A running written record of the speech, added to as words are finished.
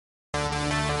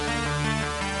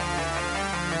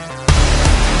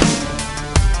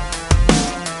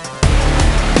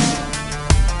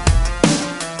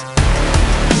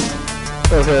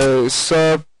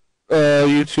sup,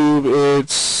 YouTube?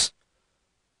 It's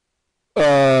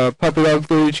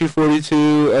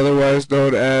Puppydog3242, otherwise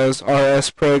known as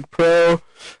RS Prank Pro.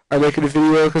 I'm making a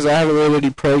video because I haven't made any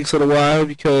pranks in a while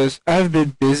because I've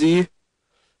been busy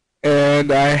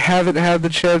and I haven't had the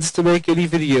chance to make any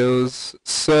videos.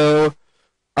 So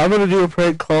I'm gonna do a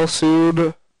prank call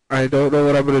soon. I don't know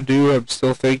what I'm gonna do. I'm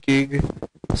still thinking.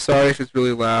 Sorry if it's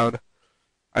really loud.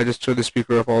 I just turned the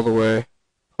speaker up all the way.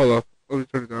 Hold up. Let me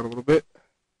turn it down a little bit.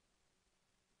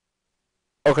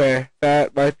 Okay,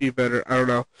 that might be better. I don't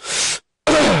know.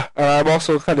 I'm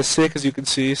also kind of sick, as you can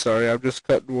see. Sorry, I'm just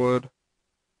cutting wood.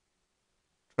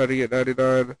 Trying to get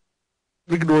 99.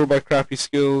 Ignore my crappy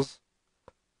skills.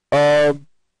 So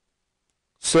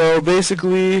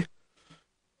basically,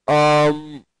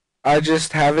 I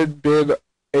just haven't been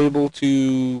able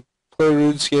to play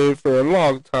RuneScape for a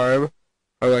long time,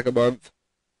 probably like a month,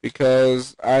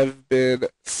 because I've been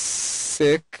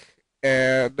sick,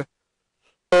 and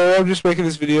I'm just making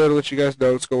this video to let you guys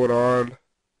know what's going on.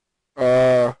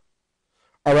 I'm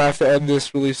gonna have to end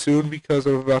this really soon because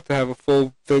I'm about to have a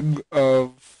full thing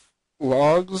of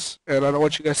logs, and I don't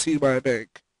want you guys seeing my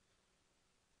bank.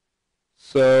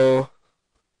 So,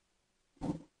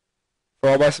 for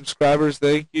all my subscribers,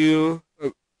 thank you.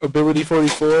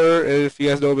 Ability44, and if you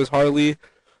guys know him as Harley,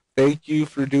 thank you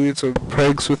for doing some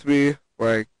pranks with me.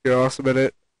 Like, you're awesome at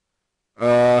it.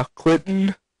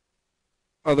 Clinton,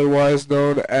 otherwise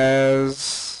known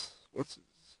as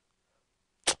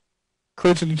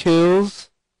Clinton Kills,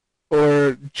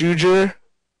 or Juger,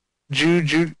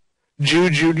 Jew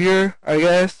Junior, I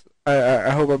guess. I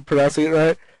hope I'm pronouncing it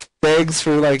right. Thanks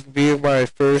for like being my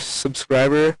first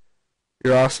subscriber.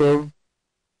 You're awesome.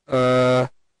 A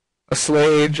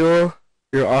Slay Angel,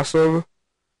 you're awesome.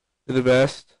 You're the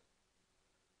best.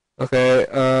 Okay,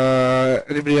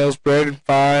 anybody else?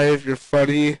 Brandon5, you're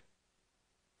funny.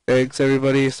 Thanks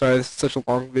everybody. Sorry this is such a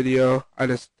long video. I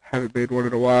just haven't made one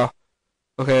in a while.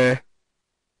 Okay.